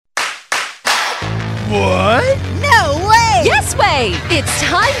What? No way! Yes way! It's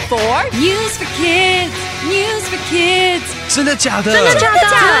time for News for Kids! News for Kids! 真的假的？真的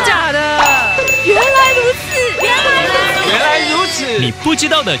假的？原来如此！原来如此！你不知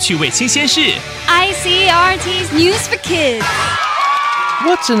道的趣味新鲜事。ICRT's News for Kids!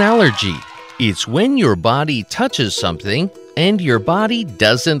 What's an allergy? It's when your body touches something and your body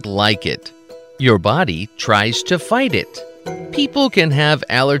doesn't like it. Your body tries to fight it. People can have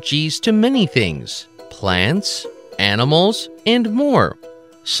allergies to many things: plants, animals, and more.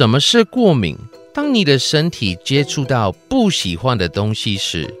 什么是过敏？当你的身体接触到不喜欢的东西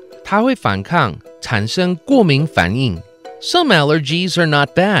时，它会反抗，产生过敏反应。Some allergies are not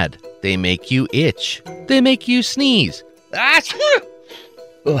bad. They make you itch. They make you sneeze.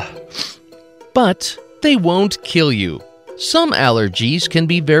 But they won't kill you. Some allergies can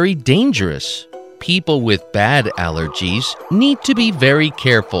be very dangerous. People with bad allergies need to be very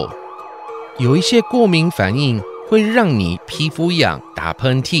careful. 有一些过敏反应会让你皮肤痒、打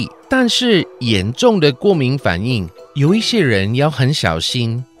喷嚏，但是严重的过敏反应，有一些人要很小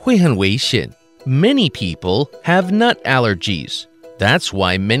心，会很危险。Many people have nut allergies. That's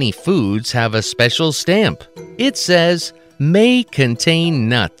why many foods have a special stamp. It says, may contain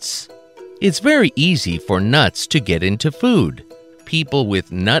nuts. It's very easy for nuts to get into food. People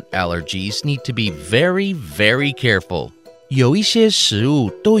with nut allergies need to be very, very careful. 有一些食物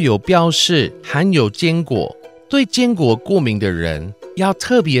都有标示含有坚果，对坚果过敏的人要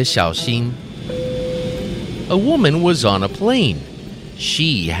特别小心。A woman was on a plane.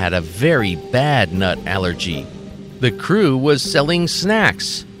 She had a very bad nut allergy. The crew was selling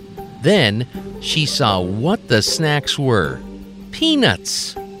snacks. Then she saw what the snacks were.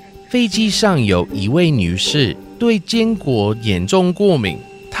 Peanuts. 飞机上有一位女士对坚果严重过敏，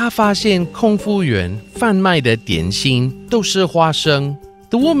她发现空服员贩卖的点心都是花生。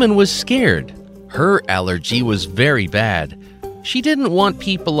The woman was scared. Her allergy was very bad. She didn't want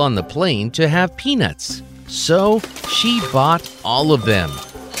people on the plane to have peanuts, so she bought all of them.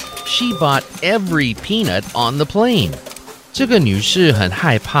 She bought every peanut on the plane. 这个女士很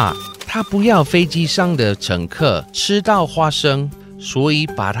害怕，她不要飞机上的乘客吃到花生，所以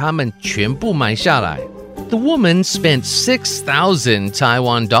把它们全部买下来。The woman spent 6,000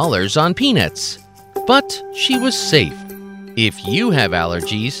 Taiwan dollars on peanuts, but she was safe. If you have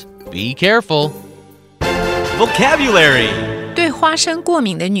allergies, be careful. Vocabulary. 对花生过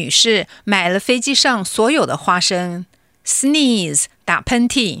敏的女士买了飞机上所有的花生。Sneeze 打喷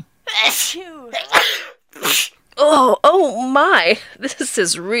嚏。Oh my, this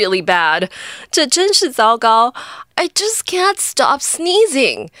is really bad. 这真是糟糕。I just can't stop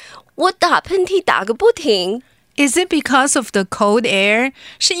sneezing. 我打喷嚏打个不停。Is it because of the cold air?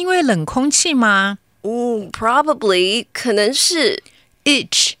 是因为冷空气吗？Probably 可能是。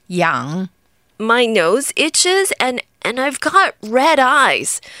Itch 痒。My nose itches and I've got red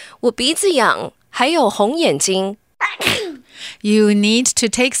eyes. 我鼻子痒，还有红眼睛。You need to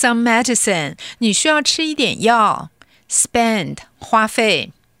take some medicine. 你需要吃一点药。Spend 花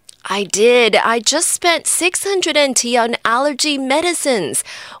费。I did. I just spent 600 NT on allergy medicines.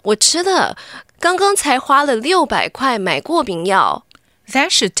 我吃了，刚刚才花了600块买过敏药。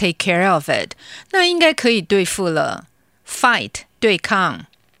That should take care of it. 那应该可以对付了。Fight 对抗。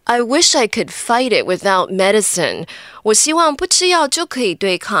I wish I could fight it without medicine. 我希望不吃药就可以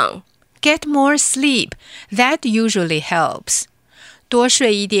对抗。Get more sleep. That usually helps. 多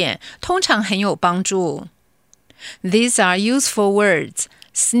睡一点，通常很有帮助。These are useful words.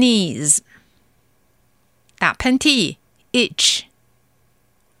 Sneeze 打喷嚏 itch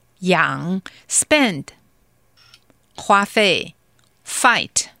痒 spend 花费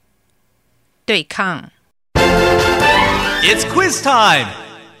fight 对抗。 It's quiz time!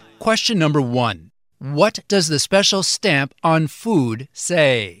 Question number 1. What does the special stamp on food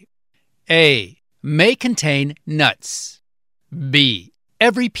say? A. May contain nuts. B.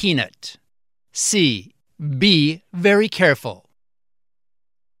 Every peanut. C. Be very careful.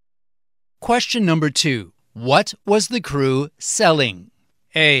 Question number 2. What was the crew selling?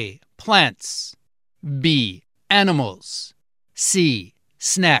 A. Plants. B. Animals. C.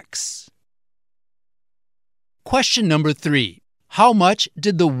 Snacks. Question number 3. How much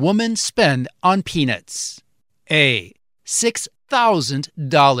did the woman spend on peanuts? A.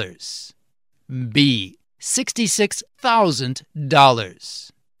 $6,000. B.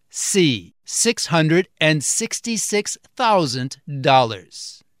 $66,000. C.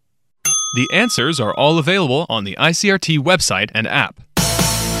 $666,000. The answers are all available on the ICRT website and app.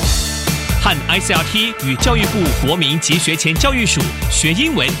 和 ICRT 与教育部国民及学前教育署学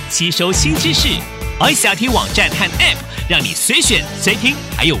英文，吸收新知识。ICRT 网站和 app 让你随选随听，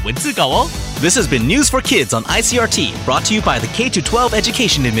还有文字稿哦。This has been News for Kids on ICRT, brought to you by the K-12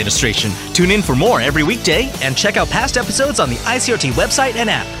 Education Administration. Tune in for more every weekday and check out past episodes on the ICRT website and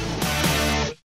app.